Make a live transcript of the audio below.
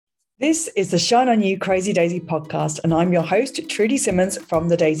This is the Shine On You Crazy Daisy podcast, and I'm your host, Trudy Simmons from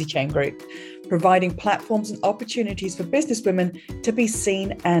the Daisy Chain Group, providing platforms and opportunities for businesswomen to be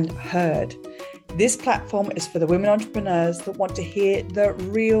seen and heard. This platform is for the women entrepreneurs that want to hear the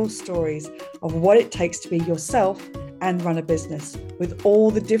real stories of what it takes to be yourself and run a business with all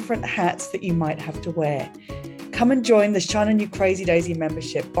the different hats that you might have to wear. Come and join the Shine On You Crazy Daisy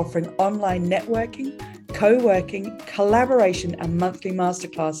membership, offering online networking, co-working, collaboration, and monthly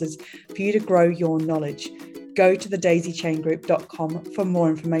masterclasses for you to grow your knowledge. Go to thedaisychaingroup.com for more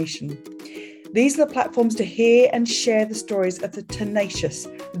information. These are the platforms to hear and share the stories of the tenacious,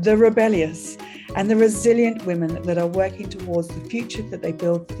 the rebellious, and the resilient women that are working towards the future that they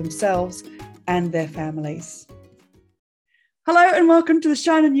build for themselves and their families. Hello and welcome to the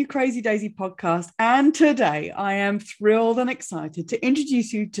Shine On You Crazy Daisy podcast. And today I am thrilled and excited to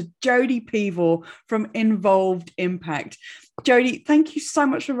introduce you to Jodie Peavor from Involved Impact. Jodie, thank you so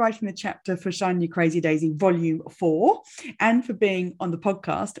much for writing the chapter for Shine On You Crazy Daisy Volume 4 and for being on the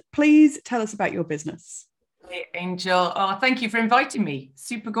podcast. Please tell us about your business. Hey, Angel. Oh, thank you for inviting me.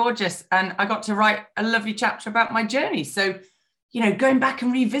 Super gorgeous. And I got to write a lovely chapter about my journey. So, going back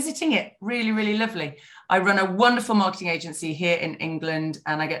and revisiting it, really, really lovely. I run a wonderful marketing agency here in England,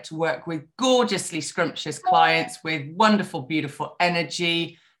 and I get to work with gorgeously scrumptious clients with wonderful, beautiful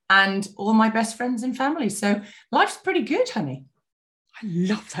energy and all my best friends and family. So life's pretty good, honey. I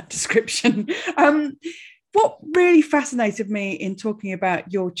love that description. What really fascinated me in talking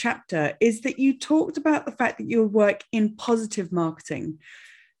about your chapter is that you talked about the fact that you work in positive marketing.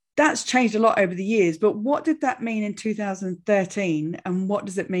 That's changed a lot over the years, but what did that mean in 2013 and what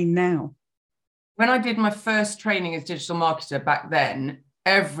does it mean now? When I did my first training as digital marketer back then,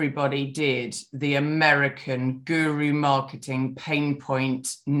 everybody did the American guru marketing, pain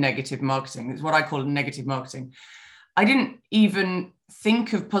point, negative marketing. It's what I call negative marketing. I didn't even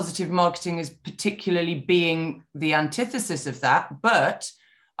think of positive marketing as particularly being the antithesis of that, but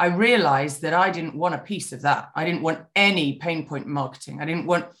I realized that I didn't want a piece of that. I didn't want any pain point marketing.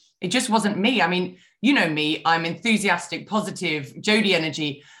 It just wasn't me. I mean, you know me, I'm enthusiastic, positive, Jodie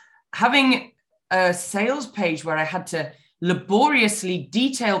energy. Having a sales page where I had to laboriously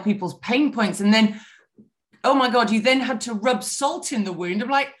detail people's pain points, and then, oh my God, you then had to rub salt in the wound. I'm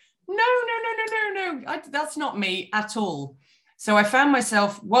like, no, that's not me at all. So I found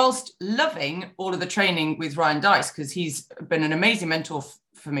myself, whilst loving all of the training with Ryan Deiss, because he's been an amazing mentor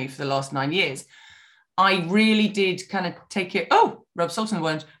for me for the last 9 years, I really did kind of take it, rub salt in the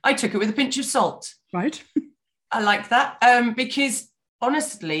wound. I took it with a pinch of salt. Right. I like that because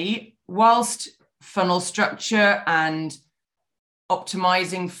honestly, whilst funnel structure and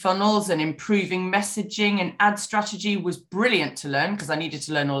optimizing funnels and improving messaging and ad strategy was brilliant to learn, because I needed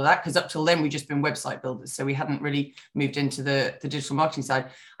to learn all of that, because up till then we'd just been website builders, so we hadn't really moved into the digital marketing side.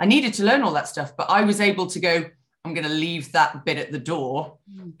 I needed to learn all that stuff, but I was able to go, I'm going to leave that bit at the door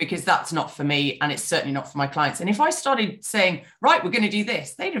because that's not for me, and it's certainly not for my clients. And if I started saying, right, we're going to do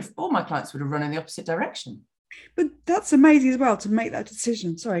this, all my clients would have run in the opposite direction. But that's amazing as well to make that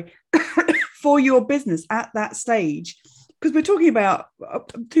decision, for your business at that stage, because we're talking about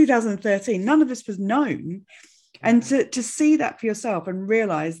 2013, none of this was known. And to see that for yourself and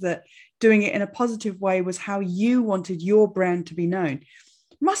realize that doing it in a positive way was how you wanted your brand to be known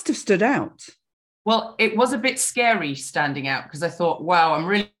must have stood out. Well, it was a bit scary standing out, because I thought, wow, I'm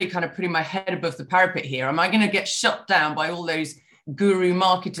really kind of putting my head above the parapet here. Am I going to get shut down by all those guru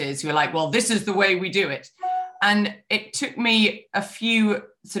marketers who are like, well, this is the way we do it? And it took me a few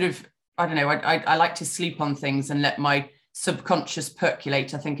sort of, I don't know, I like to sleep on things and let my subconscious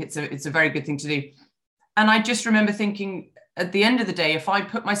percolate. I think it's a very good thing to do. And I just remember thinking, at the end of the day, if I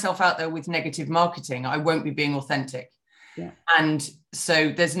put myself out there with negative marketing, I won't be being authentic. Yeah. And so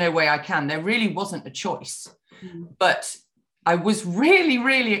there's no way I can. There really wasn't a choice. But I was really,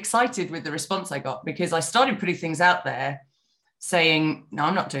 really excited with the response I got, because I started putting things out there saying, no,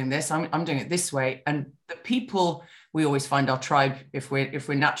 I'm not doing this. I'm doing it this way. And the people, we always find our tribe if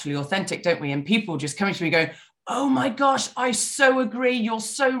we're naturally authentic, don't we? And people just coming to me going, oh my gosh, I so agree. You're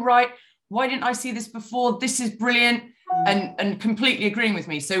so right. Why didn't I see this before? This is brilliant. And completely agreeing with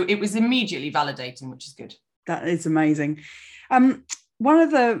me. So it was immediately validating, which is good. That is amazing. One of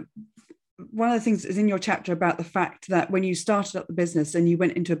the things is in your chapter about the fact that when you started up the business and you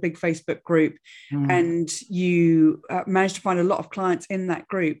went into a big Facebook group and you managed to find a lot of clients in that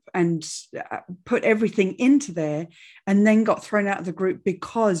group and put everything into there, and then got thrown out of the group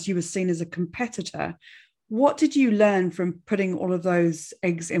because you were seen as a competitor. What did you learn from putting all of those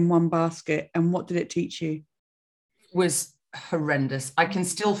eggs in one basket, and what did it teach you? It was horrendous. I can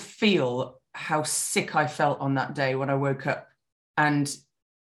still feel how sick I felt on that day when I woke up. And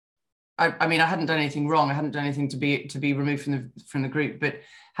I mean, I hadn't done anything wrong. I hadn't done anything to be removed from the group, but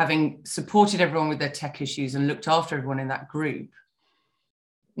having supported everyone with their tech issues and looked after everyone in that group,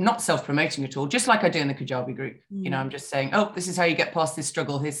 not self-promoting at all, just like I do in the Kajabi group. You know, I'm just saying, oh, this is how you get past this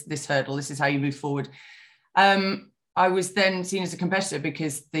struggle, this hurdle, this is how you move forward. I was then seen as a competitor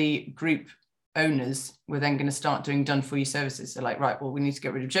because the group owners were then going to start doing done for you services. So like, right, well, we need to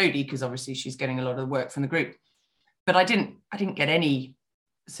get rid of Jodie because obviously she's getting a lot of the work from the group. But I didn't get any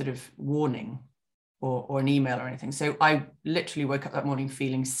sort of warning or an email or anything. So I literally woke up that morning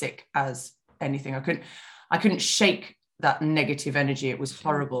feeling sick as anything. I couldn't shake that negative energy. It was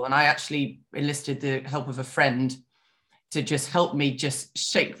horrible. And I actually enlisted the help of a friend to just help me just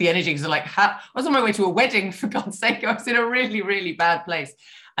shake the energy. Because I was on my way to a wedding, for God's sake. I was in a really, really bad place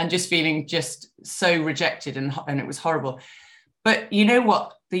and just feeling just so rejected, and it was horrible. But you know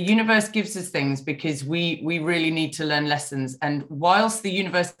what? The universe gives us things because we really need to learn lessons. And whilst the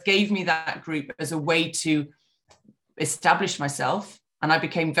universe gave me that group as a way to establish myself, and I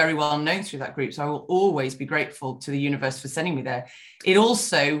became very well known through that group, so I will always be grateful to the universe for sending me there. It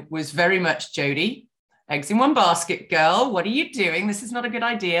also was very much, Jodie, eggs in one basket, girl. What are you doing? This is not a good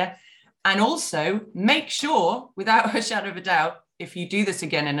idea. And also make sure, without a shadow of a doubt, if you do this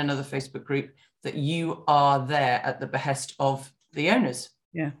again in another Facebook group, that you are there at the behest of the owners.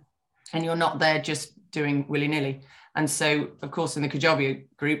 Yeah. And you're not there just doing willy-nilly. And so, of course, in the Kajabi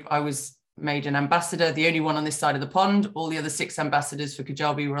group, I was made an ambassador, the only one on this side of the pond. All the other 6 ambassadors for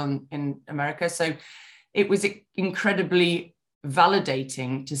Kajabi were in America. So it was incredibly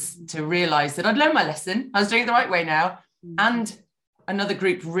validating to realize that I'd learned my lesson. I was doing it the right way now. And another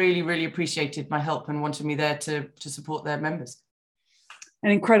group really, really appreciated my help and wanted me there to support their members. An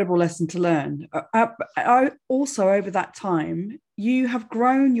incredible lesson to learn. I also, over that time, you have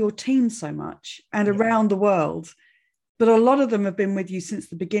grown your team so much and around the world, but a lot of them have been with you since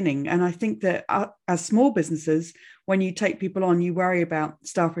the beginning. And I think that as small businesses, when you take people on, you worry about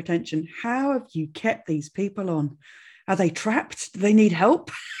staff retention. How have you kept these people on? Are they trapped? Do they need help?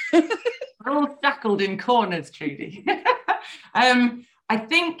 We're all shackled in corners, Trudy. I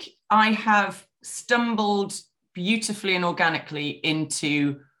think I have stumbled beautifully and organically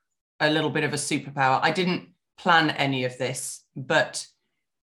into a little bit of a superpower. I didn't plan any of this, but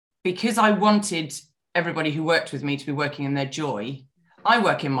because I wanted everybody who worked with me to be working in their joy, I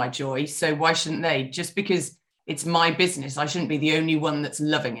work in my joy. So why shouldn't they? Just because it's my business, I shouldn't be the only one that's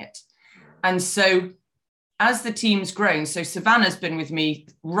loving it. And so as the team's grown, so Savannah's been with me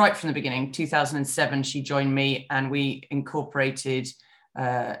right from the beginning. 2007, she joined me and we incorporated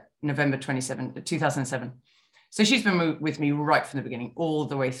November 27, 2007. So she's been with me right from the beginning, all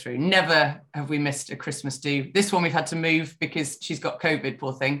the way through. Never have we missed a Christmas do. This one we've had to move because she's got COVID,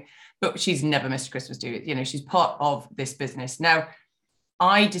 poor thing, but she's never missed a Christmas do. You know, she's part of this business. Now,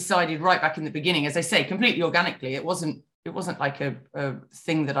 I decided right back in the beginning, as I say, completely organically. It wasn't like a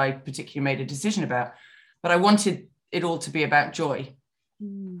thing that I particularly made a decision about, but I wanted it all to be about joy.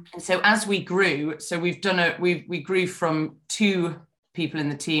 And so as we grew, so we grew from 2 people in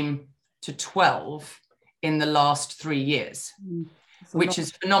the team to 12 in the last 3 years, which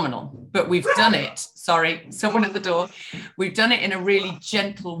is phenomenal. But we've done it, sorry, someone at the door. We've done it in a really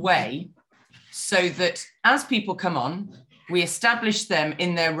gentle way so that as people come on, we establish them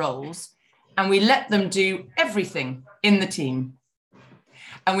in their roles and we let them do everything in the team.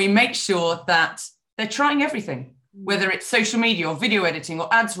 And we make sure that they're trying everything, whether it's social media or video editing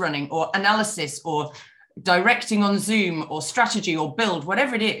or ads running or analysis or directing on Zoom or strategy or build,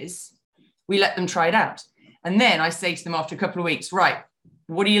 whatever it is, we let them try it out. And then I say to them after a couple of weeks, right,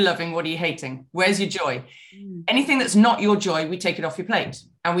 what are you loving? What are you hating? Where's your joy? Anything that's not your joy, we take it off your plate.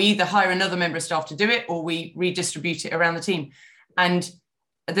 And we either hire another member of staff to do it or we redistribute it around the team. And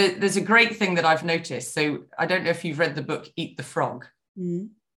there's a great thing that I've noticed. So I don't know if you've read the book, Eat the Frog.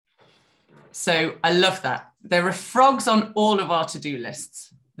 So I love that. There are frogs on all of our to-do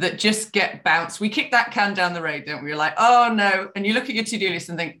lists that just get bounced. We kick that can down the road, don't we? We're like, oh no. And you look at your to-do list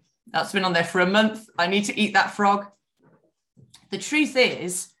and think, that's been on there for a month. I need to eat that frog. The truth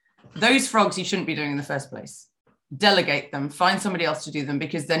is, those frogs you shouldn't be doing in the first place. Delegate them, find somebody else to do them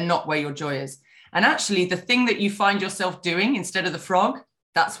because they're not where your joy is. And actually, the thing that you find yourself doing instead of the frog,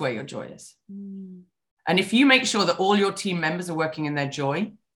 that's where your joy is. And if you make sure that all your team members are working in their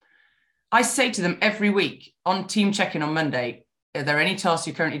joy, I say to them every week on team check-in on Monday, are there any tasks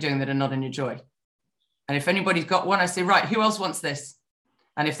you're currently doing that are not in your joy? And if anybody's got one, I say, right, who else wants this?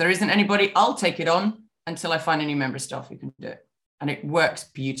 And if there isn't anybody, I'll take it on until I find a new member of staff who can do it. And it works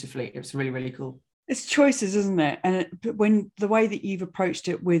beautifully. It's really, really cool. It's choices, isn't it? And when the way that you've approached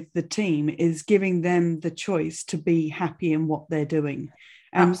it with the team is giving them the choice to be happy in what they're doing.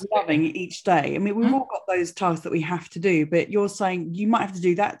 and Absolutely. loving each day. I mean, we've all got those tasks that we have to do, but you're saying you might have to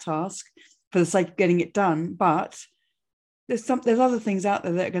do that task for the sake of getting it done, but there's other things out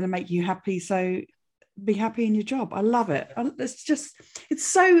there that are going to make you happy. So be happy in your job. I love it. It's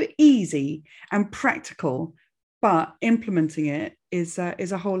so easy and practical, but implementing it is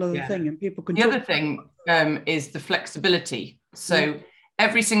a whole other thing. And people can. The other thing is the flexibility. So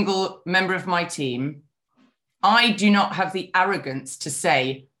every single member of my team, I do not have the arrogance to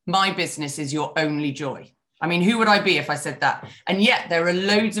say my business is your only joy. I mean, who would I be if I said that? And yet there are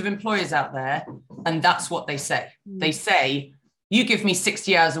loads of employers out there, and that's what they say. They say, you give me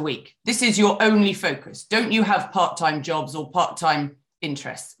 60 hours a week. This is your only focus. Don't you have part-time jobs or part-time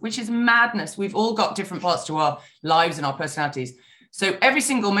interests, which is madness. We've all got different parts to our lives and our personalities. So every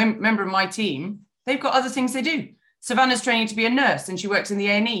single member of my team, they've got other things they do. Savannah's training to be a nurse and she works in the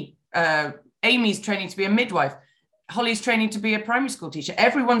A&E. Amy's training to be a midwife. Holly's training to be a primary school teacher.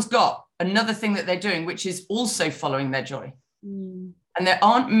 Everyone's got another thing that they're doing, which is also following their joy. And there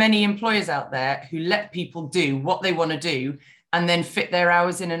aren't many employers out there who let people do what they want to do and then fit their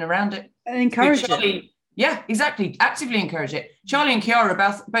hours in and around it. And encourage it. Yeah, exactly. Actively encourage it. Charlie and Kiara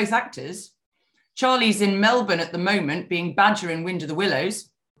are both actors. Charlie's in Melbourne at the moment, being Badger in Wind of the Willows,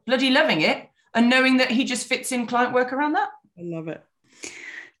 bloody loving it, and knowing that he just fits in client work around that. I love it.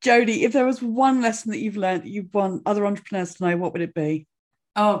 Jodie, if there was one lesson that you've learned that you want other entrepreneurs to know, what would it be?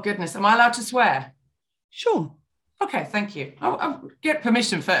 Oh, goodness. Am I allowed to swear? Sure. Okay, thank you. I'll get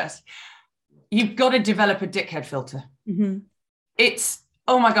permission first. You've got to develop a dickhead filter. It's,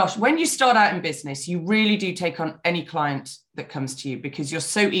 oh my gosh, when you start out in business, you really do take on any client that comes to you because you're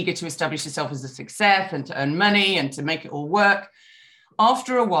so eager to establish yourself as a success and to earn money and to make it all work.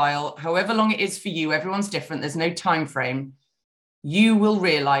 After a while, however long it is for you, everyone's different. There's no time frame. You will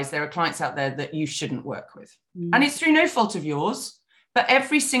realize there are clients out there that you shouldn't work with. And it's through no fault of yours, but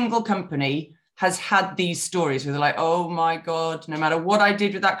every single company has had these stories where they're like, oh my God, no matter what I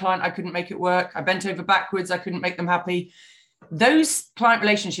did with that client, I couldn't make it work. I bent over backwards. I couldn't make them happy. Those client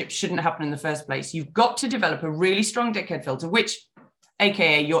relationships shouldn't happen in the first place. You've got to develop a really strong dickhead filter, which,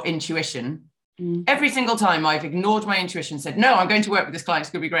 AKA your intuition. Every single time I've ignored my intuition and said, no, I'm going to work with this client.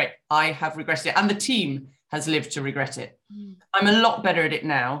 It's going to be great. I have regretted it. And the team has lived to regret it. I'm a lot better at it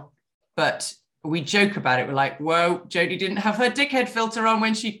now, but we joke about it. We're like, whoa, Jodie didn't have her dickhead filter on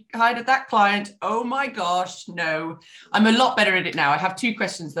when she hired that client. Oh my gosh, no. I'm a lot better at it now. I have two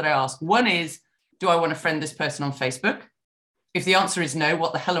questions that I ask. One is, do I want to friend this person on Facebook? If the answer is no,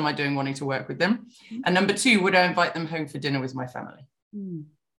 what the hell am I doing wanting to work with them? And number two, would I invite them home for dinner with my family?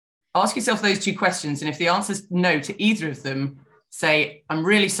 Ask yourself those two questions. And if the answer is no to either of them, say, I'm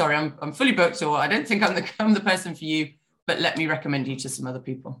really sorry, I'm fully booked, or I don't think I'm the person for you, but let me recommend you to some other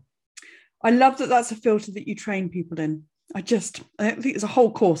people. I love that that's a filter that you train people in. I think there's a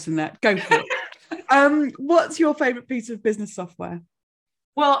whole course in that. Go for it. What's your favorite piece of business software?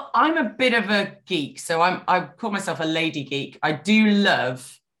 Well, I'm a bit of a geek, so I call myself a lady geek. I do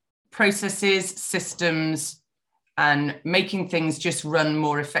love processes, systems, and making things just run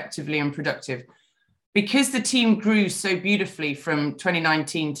more effectively and productive. Because the team grew so beautifully from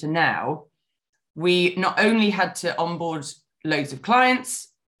 2019 to now, we not only had to onboard loads of clients,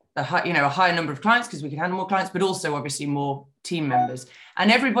 a higher number of clients because we could handle more clients, but also obviously more team members. And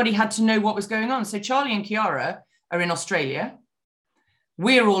everybody had to know what was going on. So Charlie and Kiara are in Australia.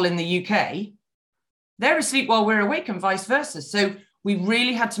 We're all in the UK. They're asleep while we're awake and vice versa. So we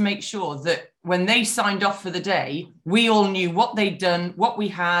really had to make sure that when they signed off for the day, we all knew what they'd done, what we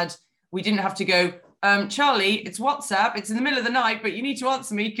had. We didn't have to go, Charlie, it's WhatsApp. It's in the middle of the night, but you need to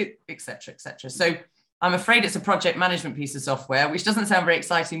answer me, et cetera, et cetera. So I'm afraid it's a project management piece of software, which doesn't sound very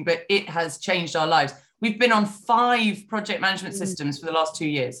exciting, but it has changed our lives. We've been on 5 project management systems for the last 2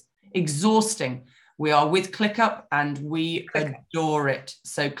 years. Exhausting. We are with ClickUp and we adore it.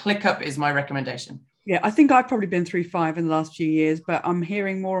 So ClickUp is my recommendation. Yeah, I think I've probably been through 5 in the last few years, but I'm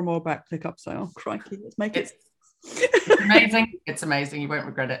hearing more and more about ClickUp. So, oh, crikey, let's make it. It's amazing. It's amazing. You won't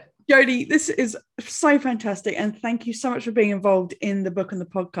regret it. Jodie, this is so fantastic. And thank you so much for being involved in the book and the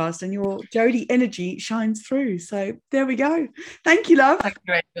podcast. And your Jodie energy shines through. So there we go. Thank you, love. Thank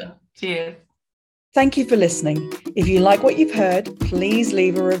you, Rachel. Cheers. Thank you for listening. If you like what you've heard, please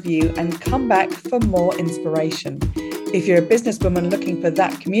leave a review and come back for more inspiration. If you're a businesswoman looking for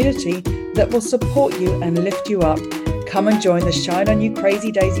that community that will support you and lift you up, come and join the Shine On You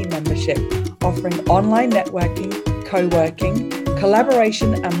Crazy Daisy membership, offering online networking, co-working,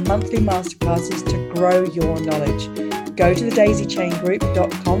 collaboration and monthly masterclasses to grow your knowledge. Go to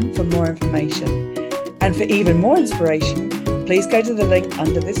thedaisychaingroup.com for more information. And for even more inspiration, please go to the link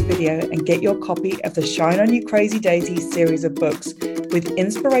under this video and get your copy of the Shine On You Crazy Daisy series of books with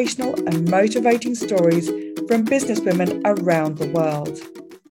inspirational and motivating stories from businesswomen around the world.